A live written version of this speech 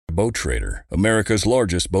Boat Trader, America's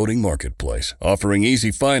largest boating marketplace, offering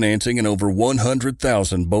easy financing and over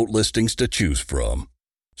 100,000 boat listings to choose from.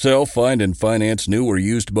 Sell, find, and finance new or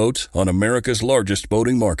used boats on America's largest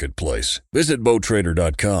boating marketplace. Visit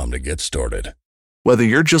BoatTrader.com to get started. Whether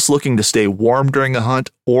you're just looking to stay warm during a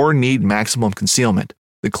hunt or need maximum concealment,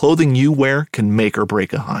 the clothing you wear can make or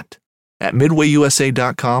break a hunt. At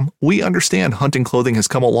MidwayUSA.com, we understand hunting clothing has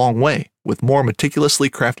come a long way, with more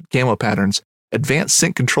meticulously crafted camo patterns, advanced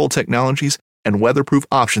scent control technologies, and weatherproof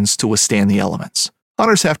options to withstand the elements.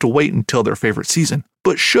 Hunters have to wait until their favorite season,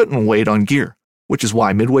 but shouldn't wait on gear, which is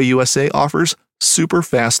why Midway USA offers super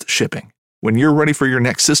fast shipping. When you're ready for your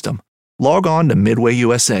next system, log on to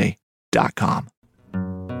MidwayUSA.com.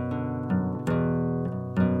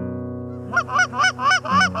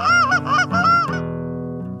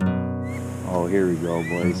 Oh, here we go,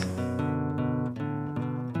 boys.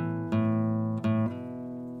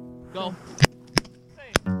 Go.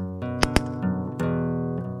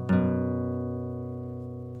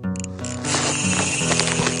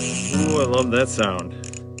 Ooh, I love that sound.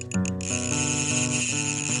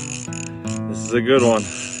 This is a good one.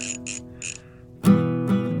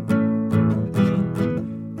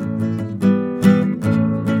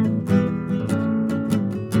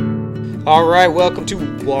 All right, welcome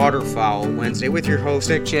to Waterfowl Wednesday with your host,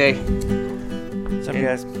 Nick J. What's up,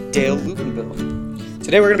 guys? Dale Lukenbill.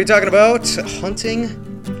 Today we're going to be talking about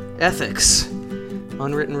hunting ethics,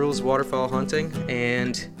 unwritten rules of waterfowl hunting,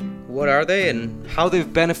 and what are they and how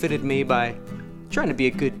they've benefited me by trying to be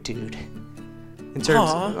a good dude. In terms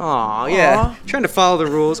of, yeah, trying to follow the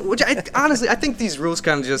rules, which I honestly, I think these rules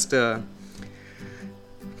kind of just,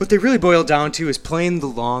 what they really boil down to is playing the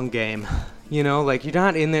long game. You know, like you're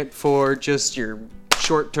not in it for just your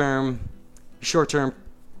short-term,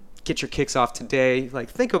 get your kicks off today. Like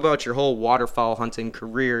think about your whole waterfowl hunting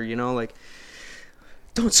career, you know, like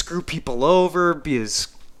don't screw people over, be as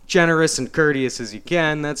generous and courteous as you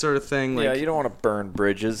can, that sort of thing. Like, yeah, you don't want to burn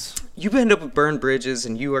bridges. You end up with burned bridges,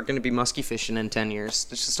 and you are going to be musky fishing in 10 years.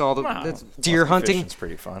 It's just all the that's deer hunting. It's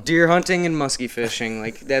pretty fun. Deer hunting and musky fishing,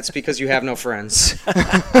 like that's because you have no friends.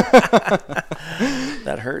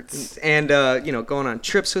 That hurts. And you know, going on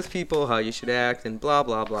trips with people, how you should act, and blah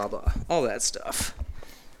blah blah blah, all that stuff.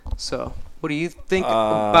 So, what do you think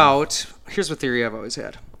about? Here's a theory I've always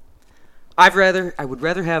had. I would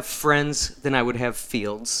rather have friends than I would have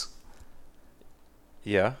fields.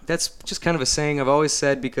 Yeah. That's just kind of a saying I've always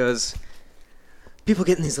said because people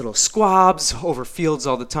get in these little squabs over fields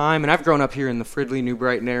all the time, and I've grown up here in the Fridley, New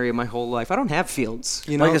Brighton area my whole life. I don't have fields,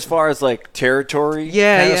 you know. Like as far as like territory,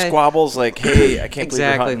 yeah, kind of squabbles. Like, hey, I can't believe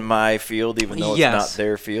you're hunting my field, even though it's not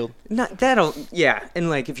their field. Not that'll, yeah. And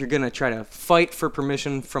like if you're gonna try to fight for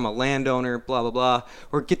permission from a landowner, blah blah blah,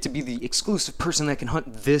 or get to be the exclusive person that can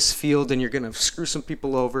hunt this field, and you're gonna screw some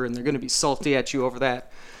people over, and they're gonna be salty at you over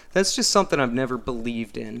that. That's just something I've never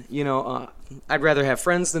believed in. You know, I'd rather have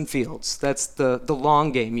friends than fields. That's the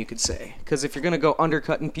long game, you could say. Because if you're going to go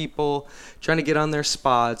undercutting people, trying to get on their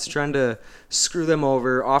spots, trying to screw them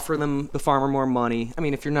over, offer them, the farmer, more money. I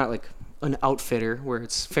mean, if you're not like an outfitter where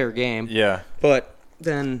it's fair game. Yeah. But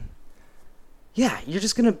then, yeah, you're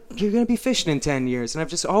gonna be fishing in 10 years. And I've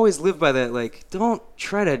just always lived by that. Like, don't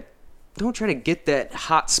try to get that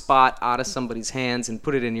hot spot out of somebody's hands and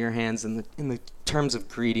put it in your hands in the terms of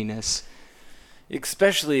greediness.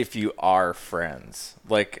 Especially if you are friends.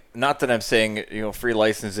 Like, not that I'm saying, you know, free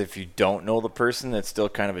license if you don't know the person. That's still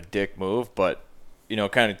kind of a dick move. But, you know,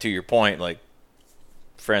 kind of to your point, like,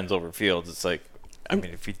 friends over fields. It's like, I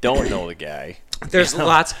mean, if you don't know the guy. There's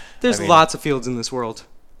lots of fields in this world.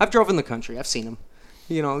 I've drove in the country. I've seen them.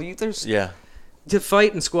 You know, there's... Yeah. To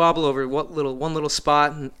fight and squabble over one little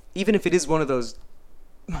spot, and even if it is one of those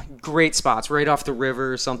great spots right off the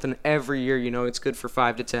river or something, every year, you know, it's good for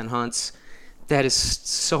 5 to 10 hunts. That is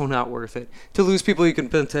so not worth it. To lose people you can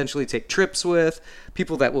potentially take trips with,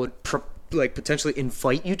 people that would potentially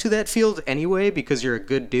invite you to that field anyway because you're a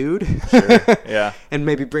good dude. Sure. Yeah. And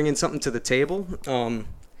maybe bringing something to the table.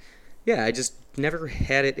 Yeah, I just never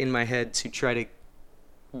had it in my head to try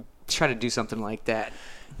to do something like that.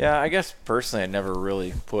 Yeah, I guess personally I never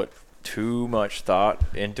really put too much thought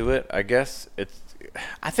into it. I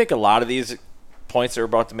think a lot of these points that we're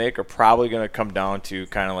about to make are probably going to come down to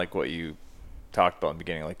kind of like what you talked about in the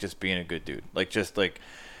beginning, like just being a good dude. Like just like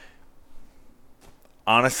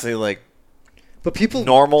honestly like but people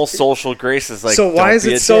normal social graces like so why is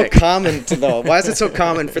it so dick. common to though? Why is it so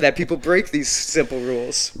common for that people break these simple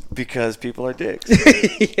rules? Because people are dicks.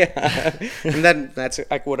 Yeah. And that's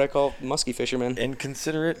like what I call musky fishermen.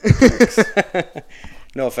 Inconsiderate dicks.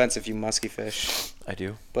 No offense if you musky fish. I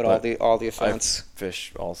do. But all the offense. I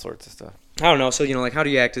fish all sorts of stuff. I don't know. So, like, how do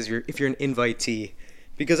you act if you're an invitee?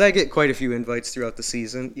 Because I get quite a few invites throughout the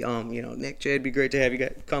season. Nick, Jay, it'd be great to have you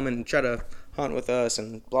guys come and try to hunt with us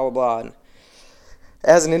and blah, blah, blah. And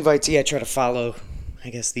as an invitee, I try to follow, I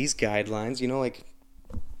guess, these guidelines, like,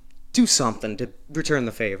 do something to return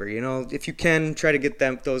the favor. If you can, try to get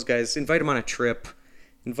those guys, invite them on a trip,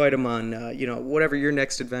 invite them on, whatever your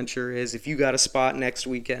next adventure is. If you got a spot next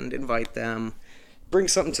weekend, invite them. Bring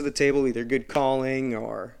something to the table, either good calling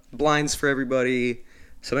or blinds for everybody,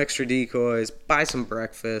 some extra decoys, buy some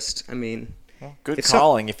breakfast. I mean, good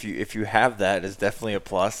calling, if you have that, is definitely a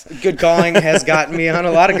plus. Good calling has gotten me on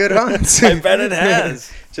a lot of good hunts. I bet it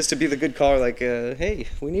has. Just to be the good caller, like, hey,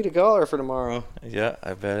 we need a caller for tomorrow. Yeah,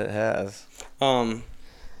 I bet it has. And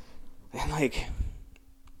like,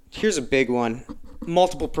 here's a big one: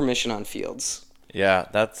 multiple permission on fields. Yeah,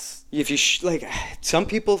 that's. If you some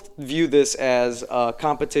people view this as a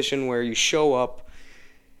competition where you show up.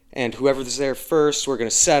 And whoever's there first, we're going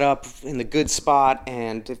to set up in the good spot.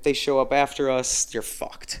 And if they show up after us, you're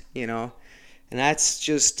fucked, And that's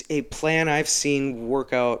just a plan I've seen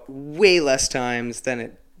work out way less times than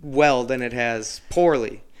it has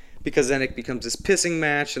poorly. Because then it becomes this pissing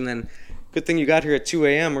match. And then, good thing you got here at 2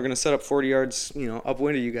 a.m. We're going to set up 40 yards,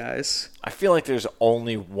 upwind of you guys. I feel like there's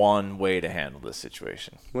only one way to handle this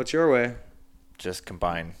situation. What's your way? Just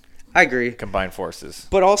combine. I agree. Combine forces.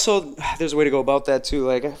 But also, there's a way to go about that, too.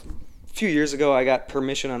 Like, a few years ago, I got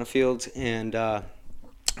permission on a field, and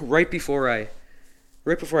right before I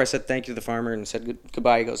said thank you to the farmer and said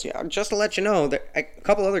goodbye, he goes, yeah, just to let you know, a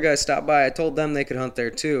couple other guys stopped by. I told them they could hunt there,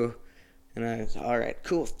 too. And I was, all right,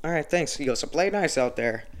 cool. All right, thanks. He goes, so play nice out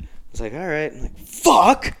there. I was like, all right. I'm like,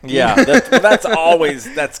 fuck. Yeah, that's always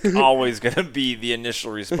going to be the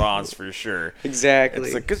initial response for sure. Exactly.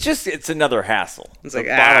 It's like it's another hassle. It's like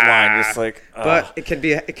bottom line, just like. But it can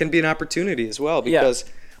be an opportunity as well because,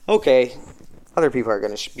 okay, other people are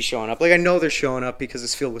going to be showing up. Like I know they're showing up because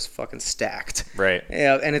this field was fucking stacked. Right.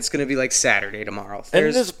 Yeah, and it's going to be like Saturday tomorrow. And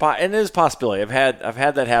it is a possibility. I've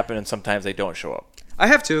had that happen, and sometimes they don't show up. I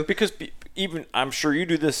have to because even I'm sure you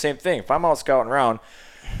do the same thing. If I'm out scouting around.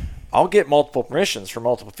 I'll get multiple permissions for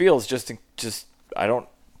multiple fields. I don't,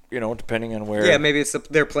 depending on where. Yeah, maybe it's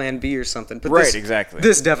their plan B or something. But right, exactly.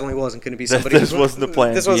 This definitely wasn't going to be somebody. This wasn't the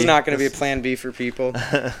plan. This was not going to be a plan B for people.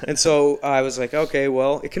 And so I was like, okay,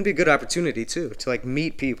 well, it can be a good opportunity too to like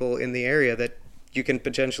meet people in the area that you can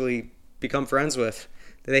potentially become friends with.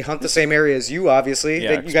 They hunt the same area as you, obviously.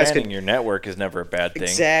 Yeah, you guys could. Your network is never a bad thing.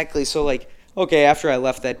 Exactly. So like. Okay, after I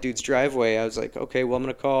left that dude's driveway, I was like, okay, well, I'm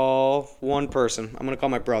going to call one person. I'm going to call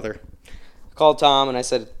my brother. I called Tom, and I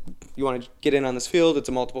said, you want to get in on this field? It's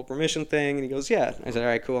a multiple permission thing. And he goes, yeah. I said, all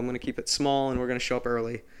right, cool. I'm going to keep it small, and we're going to show up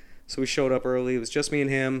early. So we showed up early. It was just me and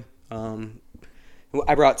him.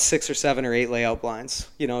 I brought 6 or 7 or 8 layout blinds,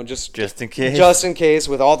 just in case. Just in case,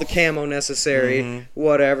 with all the camo necessary,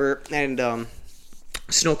 whatever. And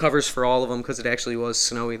snow covers for all of them because it actually was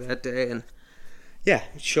snowy that day. And yeah,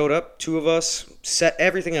 showed up, 2 of us, set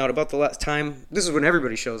everything out about the last time. This is when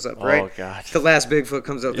everybody shows up, right? Oh, God. The last Bigfoot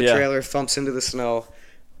comes out the trailer, thumps into the snow.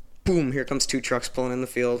 Boom, here comes 2 trucks pulling in the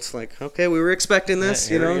field. It's like, okay, we were expecting this,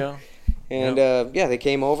 Here we go. And, they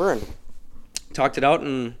came over and talked it out,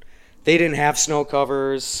 and they didn't have snow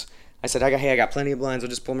covers. I said, I got plenty of blinds.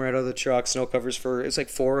 I'll just pull them right out of the truck. Snow covers it's like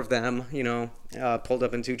 4 of them, pulled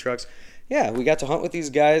up in 2 trucks. Yeah, we got to hunt with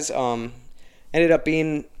these guys. Ended up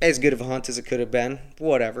being as good of a hunt as it could have been.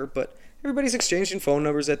 Whatever, but everybody's exchanging phone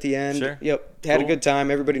numbers at the end. Sure. Yep, had a good time.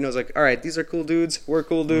 Everybody knows, like, all right, these are cool dudes. We're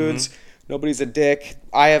cool dudes. Nobody's a dick.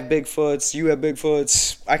 I have Bigfoots. You have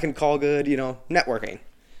Bigfoots. I can call good, networking.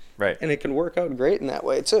 Right. And it can work out great in that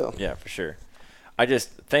way, too. Yeah, for sure.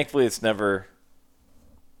 Thankfully,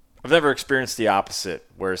 I've never experienced the opposite,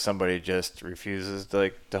 where somebody just refuses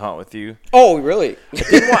to hunt with you. Oh, really?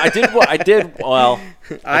 I did. Well,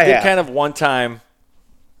 I did kind of one time.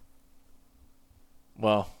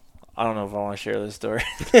 Well, I don't know if I want to share this story.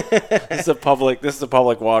 This is a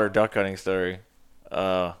public water duck hunting story.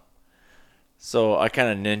 So I kind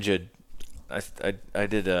of ninja'd. I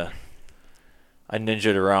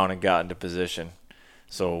ninja'd around and got into position.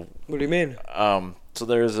 So what do you mean? So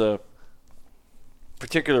there's a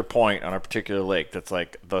particular point on a particular lake that's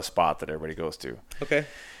like the spot that everybody goes to. Okay.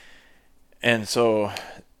 And so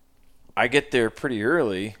I get there pretty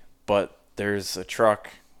early, but there's a truck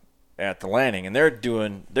at the landing, and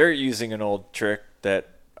they're using an old trick that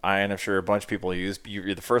I'm sure a bunch of people use.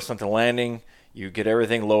 You're the first one to landing. You get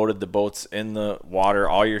everything loaded, the boat's in the water,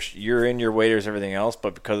 you're in your waders, everything else,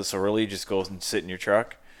 but because it's so early, you just go and sit in your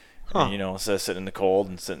truck. Huh. And, instead of sitting in the cold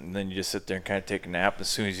and then you just sit there and kind of take a nap. As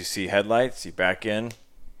soon as you see headlights, you back in,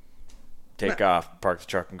 take off, park the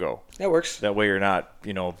truck, and go. That works. That way you're not,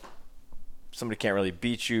 somebody can't really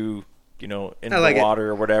beat you, into like the water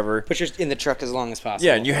or whatever. But you're in the truck as long as possible.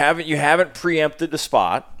 Yeah, and you haven't preempted the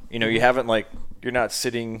spot. You haven't you're not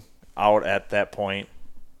sitting out at that point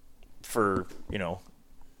for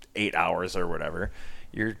 8 hours or whatever.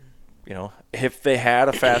 You're if they had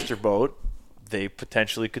a faster boat, they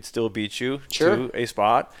potentially could still beat you to a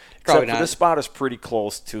spot. Probably Except not. for this spot is pretty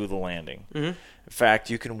close to the landing. Mm-hmm. In fact,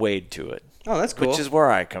 you can wade to it. Oh, that's cool. Which is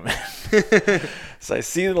where I come in. So I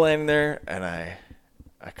see the landing there, and I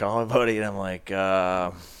call my buddy, and I'm like,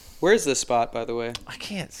 where's this spot, by the way? I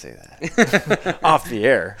can't say that. Off the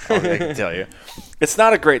air, I can tell you. It's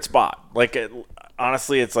not a great spot.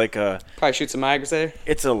 Honestly, it's like Probably shoot some Igers there.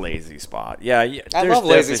 it's a lazy spot. Yeah, I there's love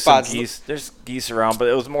lazy definitely some spots. geese. There's geese around, but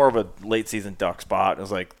it was more of a late season duck spot. It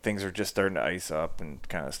was like things are just starting to ice up and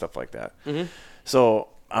kind of stuff like that. Mm-hmm. So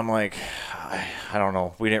I'm like, I don't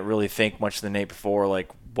know. We didn't really think much the night before,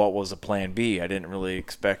 what was a plan B. I didn't really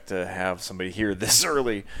expect to have somebody here this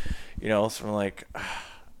early, So I'm like,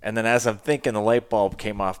 and then as I'm thinking, the light bulb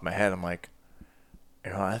came off my head. I'm like,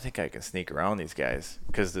 I think I can sneak around these guys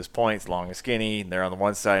because this point's long and skinny. And they're on the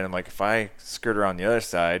one side. And I'm like, if I skirt around the other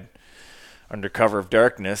side under cover of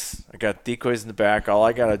darkness, I got decoys in the back. All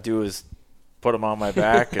I got to do is put them on my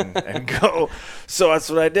back and go. So that's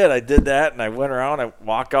what I did. I did that, and I went around. I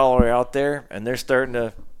walked all the way out there, and they're starting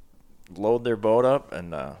to load their boat up,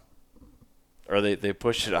 and or they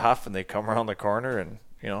push it off, and they come around the corner, and,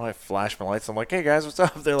 I flash my lights. I'm like, hey, guys, what's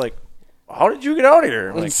up? They're like, how did you get out of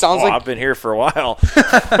here? I'm like, sounds like I've been here for a while.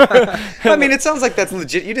 I mean, it sounds like that's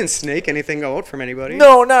legit. You didn't snake anything out from anybody.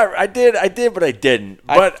 No, not. I did, but I didn't.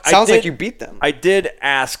 But sounds I did, like you beat them. I did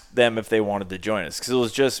ask them if they wanted to join us because it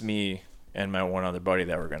was just me and my one other buddy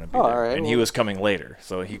that were going to be there, all right, and he was coming later,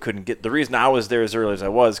 so he couldn't get. The reason I was there as early as I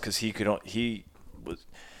was because he was.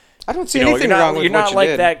 I don't see anything wrong with you're what not you like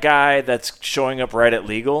did. that guy that's showing up right at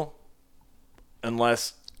legal,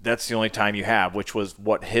 unless that's the only time you have, which was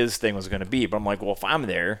what his thing was going to be. But I'm like, well, if I'm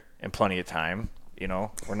there in plenty of time,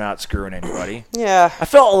 we're not screwing anybody. Yeah. I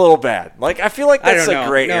felt a little bad. I feel like I that's don't a know.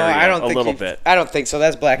 gray No, area I don't a think little you- bit. I don't think so.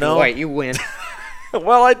 That's black No? and white. You win.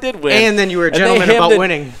 Well, I did win. And then you were a And they gentleman hemmed about and-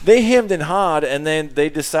 winning. They hemmed and hawed, and then they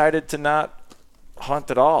decided to not hunt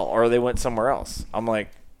at all, or they went somewhere else. I'm like,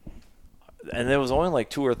 and there was only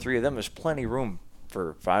 2 or 3 of them. There's plenty of room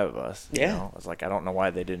for 5 of us. Yeah. I was like, I don't know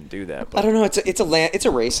why they didn't do that. I But don't know. It's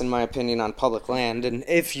a race, in my opinion, on public land. And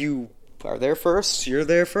if you are there first, you're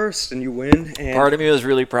there first, and you win. And part of me was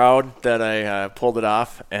really proud that I pulled it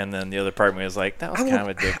off, and then the other part of me was like, that was kind of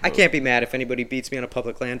a dick I move. can't be mad if anybody beats me on a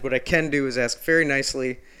public land. What I can do is ask very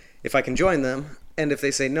nicely if I can join them, and if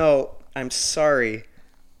they say no, I'm sorry,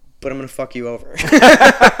 but I'm gonna fuck you over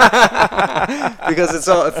because it's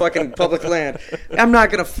all fucking public land. I'm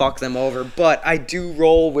not gonna fuck them over, but I do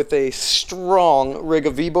roll with a strong rig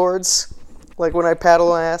of V-boards, like when I paddle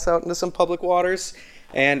my ass out into some public waters.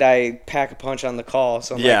 And I pack a punch on the call.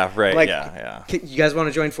 So I'm Yeah, like, right, like, yeah. You guys want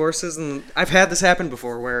to join forces? And I've had this happen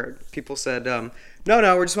before where people said, no,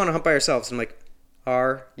 we just want to hunt by ourselves. I'm like,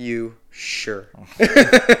 are you sure?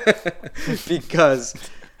 Because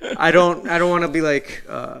I don't want to be like,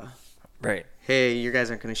 Right. hey, you guys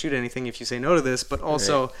aren't going to shoot anything if you say no to this. But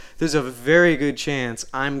also, there's a very good chance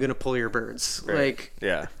I'm going to pull your birds. Right. Like,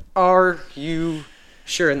 Yeah. are you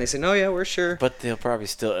sure? And they say, no, yeah, we're sure. But they'll probably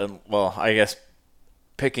still, well, I guess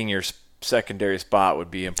picking your secondary spot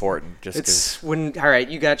would be important just because. It's when, all right,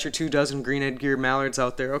 you got your 24 green-head gear mallards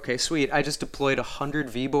out there. Okay, sweet. I just deployed 100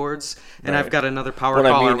 V-boards, and I've got another power What I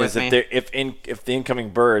collar mean with is me. if the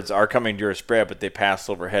incoming birds are coming to your spread, but they pass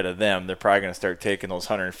overhead of them, they're probably going to start taking those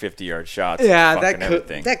 150-yard shots. Yeah, and that fucking could-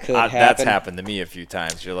 everything. that could That's happen. happened to me a few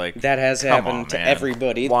times. You're like, That has "Come happened on, to man.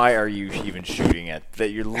 everybody." Why are you even shooting at that?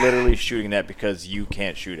 You're literally shooting that because you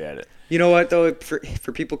can't shoot at it. You know what, though?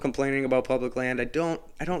 For people complaining about public land, I don't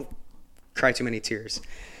cry too many tears.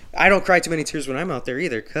 I don't cry too many tears when I'm out there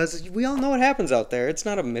either, because we all know what happens out there. It's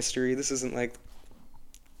not a mystery. This isn't like,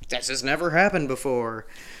 this has never happened before.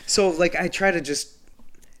 So, like, I try to just,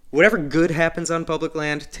 whatever good happens on public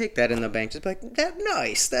land, take that in the bank. Just be like,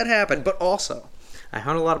 nice, that happened. But also, I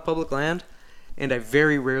hunt a lot of public land, and I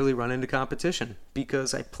very rarely run into competition,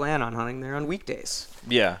 because I plan on hunting there on weekdays.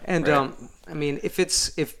 Yeah. And right. I mean,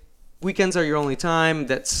 if weekends are your only time,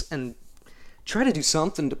 and try to do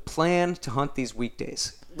something to plan to hunt these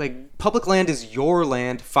weekdays. Like, public land is your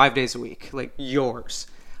land 5 days a week, like yours.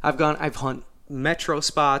 I've hunt metro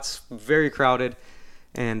spots, very crowded,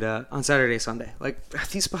 and on Saturday, Sunday. Like,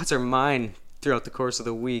 these spots are mine throughout the course of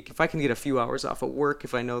the week. If I can get a few hours off of work,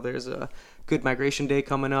 if I know there's a good migration day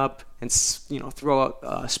coming up, and throw out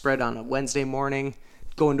a spread on a Wednesday morning,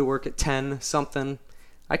 going to work at 10 something.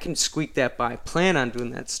 I can squeak that by. Plan on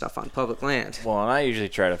doing that stuff on public land. Well, and I usually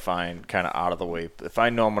try to find kind of out of the way. If I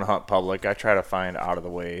know I'm going to hunt public, I try to find out of the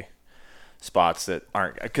way spots that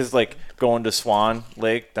aren't, because like going to Swan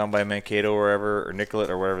Lake down by Mankato or wherever, or Nicollet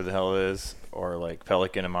or whatever the hell it is, or like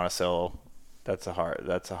Pelican and Monticello, that's a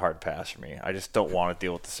hard pass for me. I just don't want to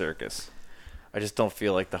deal with the circus. I just don't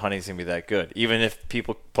feel like the hunting's gonna be that good, even if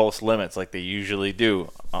people post limits like they usually do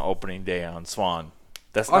on opening day on Swan.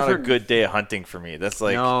 That's not a good day of hunting for me. That's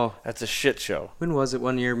like, no. That's a shit show. When was it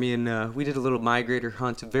one year? Me and we did a little migrator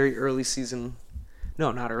hunt, very early season.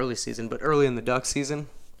 No, not early season, but early in the duck season.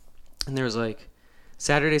 And there was like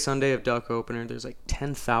Saturday, Sunday of duck opener. There's like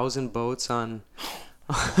 10,000 boats on.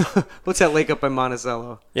 What's that lake up by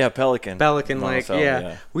Monticello? Yeah, Pelican. Lake.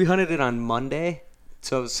 Yeah. We hunted it on Monday,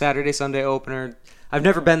 so Saturday, Sunday opener. I've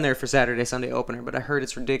never been there for Saturday, Sunday opener, but I heard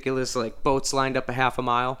it's ridiculous. Like boats lined up a half a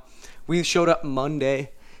mile. We showed up Monday.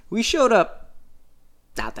 We showed up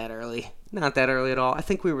not that early at all. I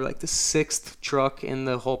think we were like the 6th truck in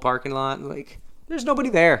the whole parking lot. Like, there's nobody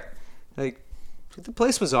there. Like, the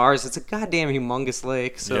place was ours. It's a goddamn humongous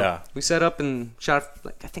lake. So we set up and shot,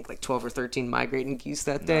 I think 12 or 13 migrating geese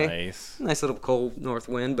that day. Nice little cold north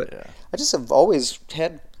wind. But I just have always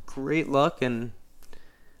had great luck and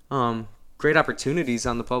great opportunities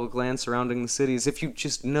on the public land surrounding the cities if you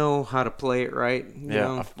just know how to play it right. You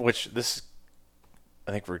know? Which this,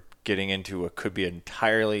 I think we're getting into what could be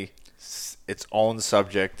entirely its own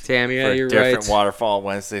subject for a different Waterfowl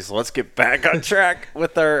Wednesday. So let's get back on track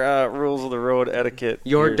with our rules of the road etiquette.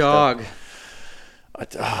 Your dog.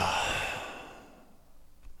 Let's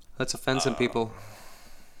offend some people.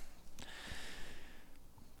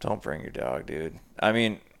 Don't bring your dog, dude. I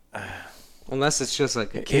mean, unless it's just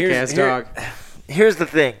like a kick-ass dog. Here's the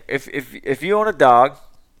thing. If you own a dog,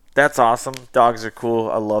 that's awesome. Dogs are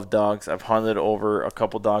cool. I love dogs. I've hunted over a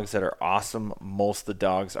couple dogs that are awesome. Most of the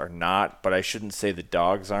dogs are not, but I shouldn't say the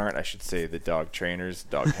dogs aren't. I should say the dog trainers,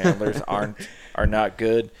 dog handlers are not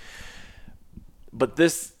good. But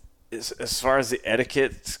this is, as far as the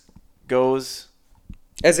etiquette goes,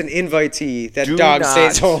 as an invitee, that dog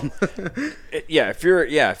stays home.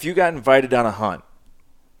 If you got invited on a hunt,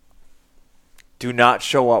 do not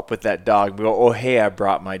show up with that dog. Go, oh, hey, I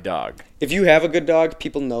brought my dog. If you have a good dog,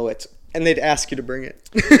 people know it, and they'd ask you to bring it.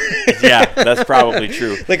 Yeah, that's probably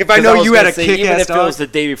true. Like if I know you had a kick-ass dog. Even if it was the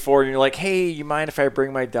day before, and you're like, hey, you mind if I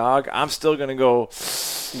bring my dog? I'm still going to go,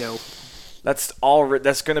 no. That's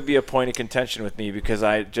going to be a point of contention with me because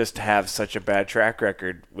I just have such a bad track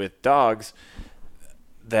record with dogs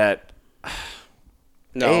that,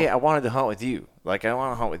 hey, I wanted to hunt with you. Like, I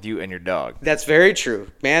want to hunt with you and your dog. That's very true.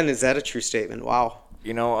 Man, is that a true statement? Wow.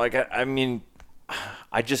 You know, like, I mean,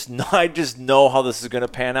 I just know how this is going to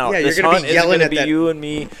pan out. Yeah, this you're going to be yelling at that. You and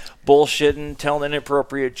me bullshitting, telling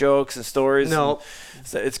inappropriate jokes and stories. No.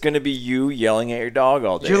 It's going to be you yelling at your dog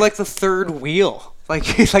all day. You're like the third wheel.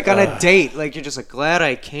 Like on a date. Like, you're just like, glad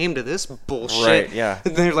I came to this bullshit. Right, yeah.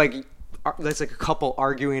 And they're like, that's like a couple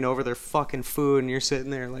arguing over their fucking food, and you're sitting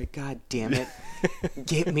there like, God damn it.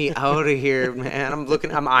 Get me out of here, man. I'm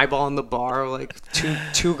eyeballing the bar, like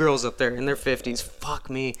two girls up there in their 50s. Fuck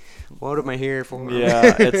me. What am I here for?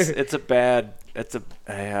 Yeah, that's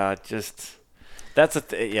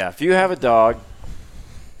if you have a dog,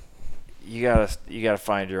 you gotta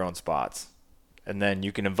find your own spots. And then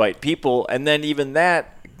you can invite people, and then even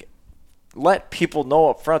that, let people know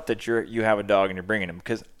up front that you have a dog and you're bringing them,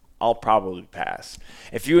 because I'll probably pass.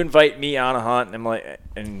 If you invite me on a hunt and I'm like,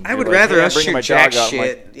 I would rather us shoot jack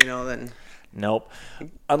shit, than. Nope.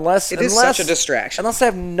 Unless is such a distraction. Unless I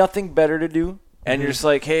have nothing better to do, and you're just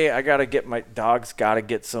like, hey, I gotta get my dog's gotta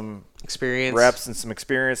get some experience, reps and some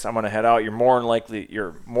experience. I'm gonna head out. You're more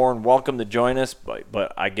than welcome to join us,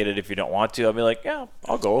 but I get it if you don't want to. I'll be like, yeah,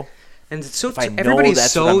 I'll go. And so if I know everybody's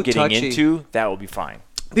that's so what I'm getting touchy. into, that will be fine.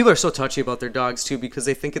 People are so touchy about their dogs, too, because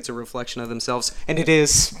they think it's a reflection of themselves. And it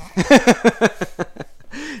is.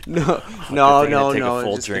 No. Take a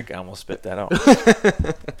full drink. I almost spit that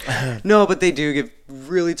out. No, but they do get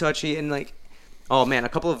really touchy. And, like, oh, man, a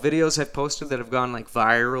couple of videos I've posted that have gone, like,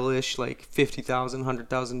 viral-ish, like 50,000,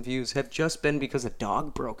 100,000 views, have just been because a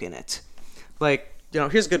dog broke in it. Like,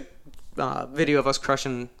 here's a good video of us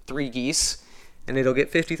crushing 3 geese, and it'll get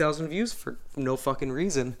 50,000 views for no fucking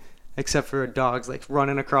reason. Except for a dog's like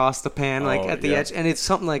running across the pan, like at the edge, and it's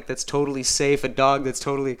something like that's totally safe. A dog that's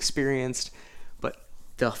totally experienced, but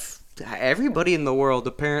everybody in the world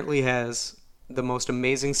apparently has the most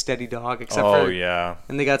amazing steady dog. Except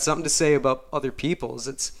and they got something to say about other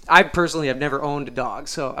people's. I personally have never owned a dog,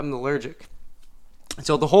 so I'm allergic.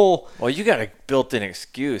 So the whole... Well, you got a built-in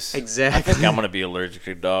excuse. Exactly. I think I'm going to be allergic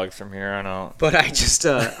to dogs from here on out. But I just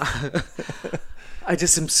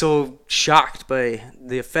am so shocked by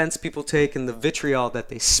the offense people take and the vitriol that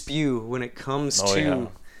they spew when it comes to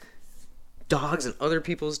dogs and other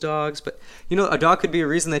people's dogs. But, you know, a dog could be a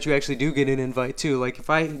reason that you actually do get an invite, too. Like, if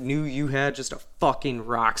I knew you had just a fucking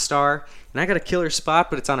rock star, and I got a killer spot,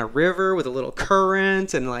 but it's on a river with a little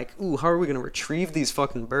current, and like, ooh, how are we going to retrieve these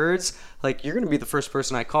fucking birds? Like, you're going to be the first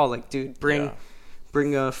person I call. Like, dude, bring a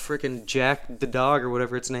freaking Jack the dog or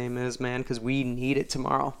whatever its name is, man, because we need it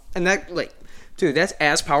tomorrow. And that, like... Dude, that's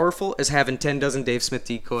as powerful as having 10 dozen Dave Smith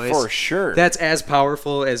decoys. For sure. That's as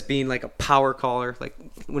powerful as being like a power caller. Like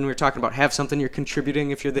when we were talking about have something you're contributing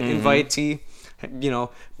if you're the invitee. You know,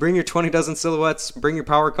 bring your 20 dozen silhouettes, bring your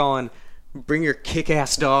power calling, bring your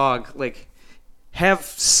kick-ass dog. Like, have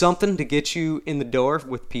something to get you in the door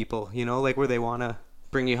with people, you know, like where they want to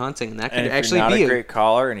bring you hunting. And that could actually be be a great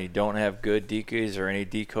caller and you don't have good decoys or any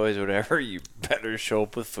decoys, whatever, you better show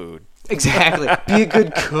up with food. Exactly. Be a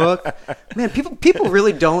good cook. Man, people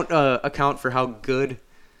really don't account for how good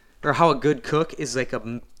or how a good cook is like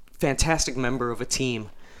a fantastic member of a team.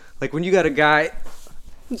 Like when you got a guy,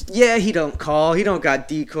 yeah, he don't call, he don't got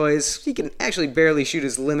decoys, he can actually barely shoot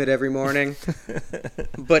his limit every morning.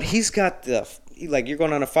 But he's got like you're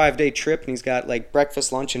going on a 5-day trip and he's got like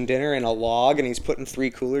breakfast, lunch, and dinner and a log and he's putting 3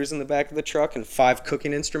 coolers in the back of the truck and 5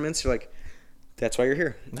 cooking instruments. You're like, that's why you're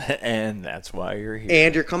here. And that's why you're here.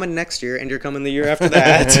 And you're coming next year, and you're coming the year after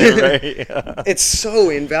that. Right, yeah. It's so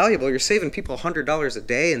invaluable. You're saving people $100 a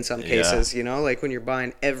day in some cases, you know, like when you're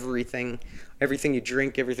buying everything you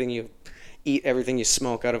drink, everything you eat, everything you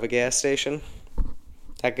smoke out of a gas station.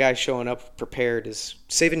 That guy showing up prepared is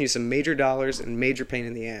saving you some major dollars and major pain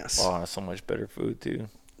in the ass. Oh, so much better food, too.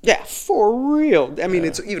 Yeah, for real. I mean,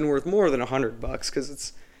 it's even worth more than $100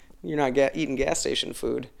 because you're not eating gas station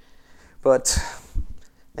food. But,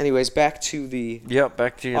 anyways, back to the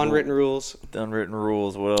unwritten rules. The unwritten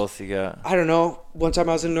rules. What else you got? I don't know. One time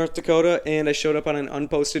I was in North Dakota, and I showed up on an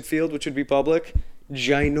unposted field, which would be public.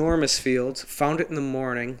 Ginormous field. Found it in the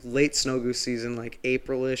morning. Late snow goose season, like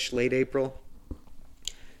April-ish, late April.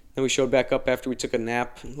 Then we showed back up after we took a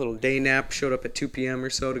nap, a little day nap. Showed up at 2 p.m.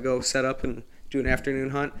 or so to go set up and do an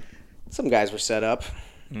afternoon hunt. Some guys were set up.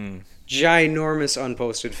 Ginormous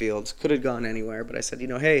unposted fields. Could have gone anywhere, but I said,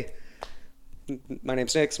 hey... My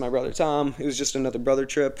name's Nick, it's my brother Tom. It was just another brother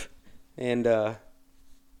trip. And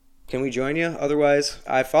can we join you? Otherwise,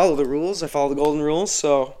 I follow the rules. I follow the golden rules.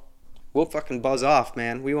 So we'll fucking buzz off,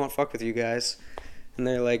 man. We won't fuck with you guys. And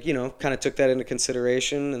they're like, kind of took that into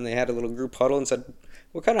consideration. And they had a little group huddle and said,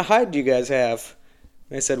 what kind of hide do you guys have?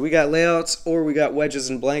 And I said, we got layouts or we got wedges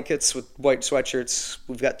and blankets with white sweatshirts.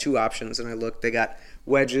 We've got 2 options. And I looked, they got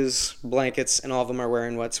wedges, blankets, and all of them are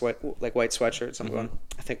wearing white sweatshirts. I'm going,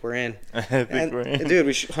 I think we're in. We're in. Dude,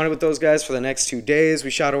 we hunted with those guys for the next 2 days. We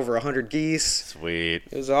shot over 100 geese. Sweet.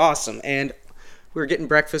 It was awesome. And we were getting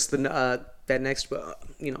breakfast that next,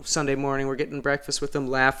 Sunday morning. We're getting breakfast with them,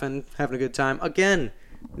 laughing, having a good time. Again,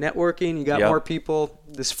 networking. You got more people.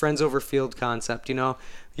 This friends over field concept, You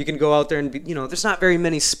can go out there and, there's not very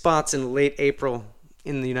many spots in late April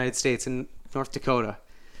in the United States, in North Dakota.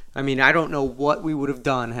 I mean, I don't know what we would have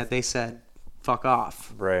done had they said, fuck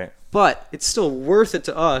off. Right. But it's still worth it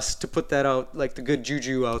to us to put that out, like the good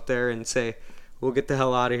juju out there and say, we'll get the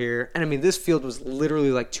hell out of here. And I mean, this field was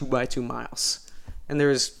literally like 2 by 2 miles. And there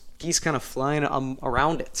was geese kind of flying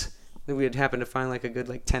around it. Then we had happened to find like a good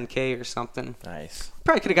 10K or something. Nice.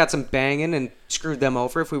 Probably could have got some banging and screwed them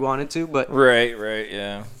over if we wanted to, but... Right,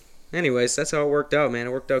 yeah. Anyways, that's how it worked out, man.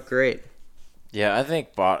 It worked out great. Yeah, I think,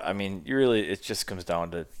 it just comes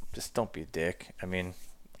down to just don't be a dick. I mean,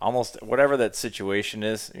 almost whatever that situation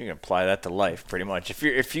is, you can apply that to life pretty much.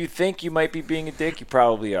 If you think you might be being a dick, you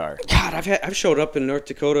probably are. God, I've showed up in North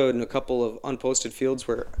Dakota in a couple of unposted fields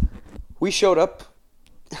where we showed up.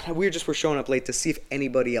 We were showing up late to see if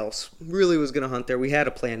anybody else really was going to hunt there. We had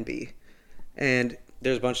a plan B. And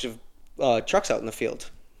there's a bunch of trucks out in the field.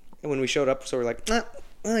 And when we showed up, so we're like, well,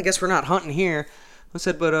 I guess we're not hunting here. I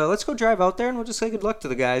said, but let's go drive out there and we'll just say good luck to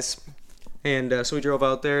the guys. And so we drove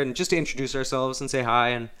out there and just to introduce ourselves and say hi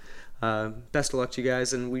and best of luck to you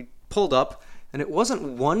guys. And we pulled up, and it wasn't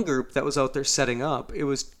one group that was out there setting up. It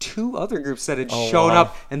was 2 other groups that had shown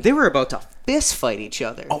up, and they were about to fist fight each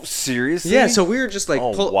other. Oh, seriously? Yeah, so we were just like...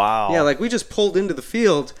 wow. Yeah, like we just pulled into the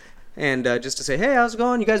field and just to say, hey, how's it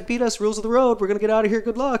going? You guys beat us, rules of the road. We're going to get out of here.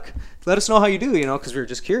 Good luck. Let us know how you do, because we were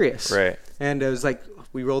just curious. Right. And it was like,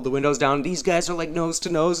 we rolled the windows down. These guys are like nose to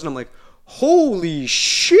nose, and I'm like, holy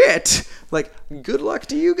shit! Like, good luck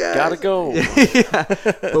to you guys. Gotta go. Yeah.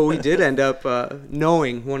 But we did end up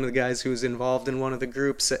knowing one of the guys who was involved in one of the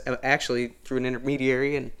groups, actually through an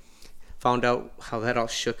intermediary, and found out how that all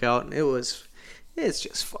shook out. And it's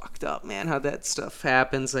just fucked up, man, how that stuff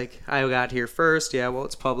happens. Like, I got here first. Yeah, well,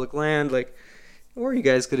 it's public land. Like, or you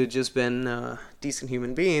guys could have just been decent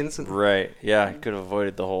human beings. Right. Yeah, I could have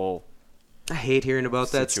avoided the whole I hate hearing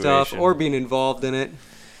about that situation. stuff or being involved in it.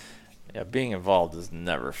 Yeah, being involved is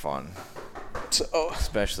never fun. So,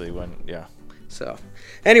 Especially when, yeah. So,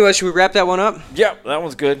 anyway, should we wrap that one up? Yeah, that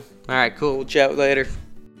one's good. All right, cool. We'll chat later.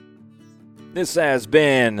 This has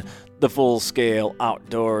been the Full Scale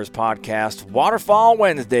Outdoors Podcast, Waterfall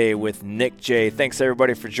Wednesday with Nick J. Thanks,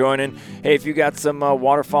 everybody, for joining. Hey, if you got some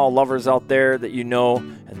waterfall lovers out there that you know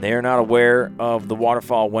and they're not aware of the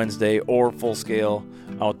Waterfall Wednesday or Full Scale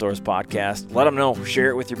Outdoors Podcast, let them know. Share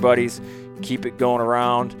it with your buddies. Keep it going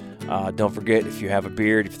around. Don't forget, if you have a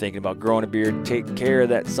beard, if you're thinking about growing a beard, take care of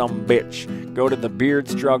that sumbitch. Go to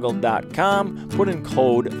thebeardstruggle.com, put in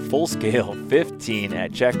code FULLSCALE15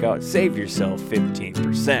 at checkout, save yourself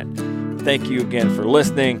 15%. Thank you again for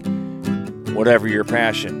listening. Whatever your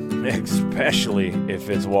passion, especially if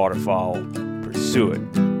it's waterfowl, pursue it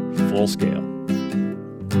full scale.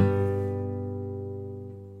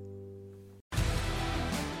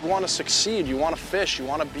 You want to succeed, you want to fish, you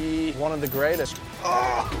want to be one of the greatest.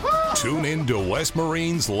 Tune in to West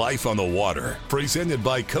Marine's Life on the Water, presented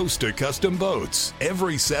by Costa Custom Boats,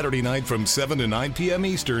 every Saturday night from 7 to 9 p.m.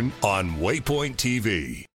 Eastern on Waypoint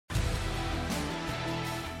TV.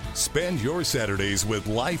 Spend your Saturdays with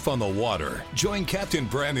Life on the Water. Join Captain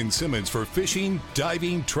Brandon Simmons for fishing,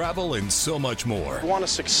 diving, travel, and so much more. You want to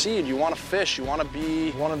succeed, you want to fish, you want to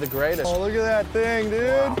be one of the greatest. Oh, look at that thing,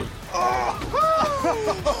 dude. Wow.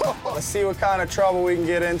 Let's see what kind of trouble we can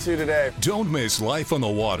get into today. Don't miss Life on the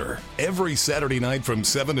Water, every Saturday night from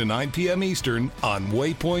 7 to 9 p.m. Eastern on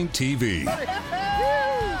Waypoint TV.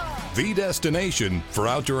 The destination for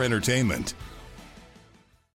outdoor entertainment.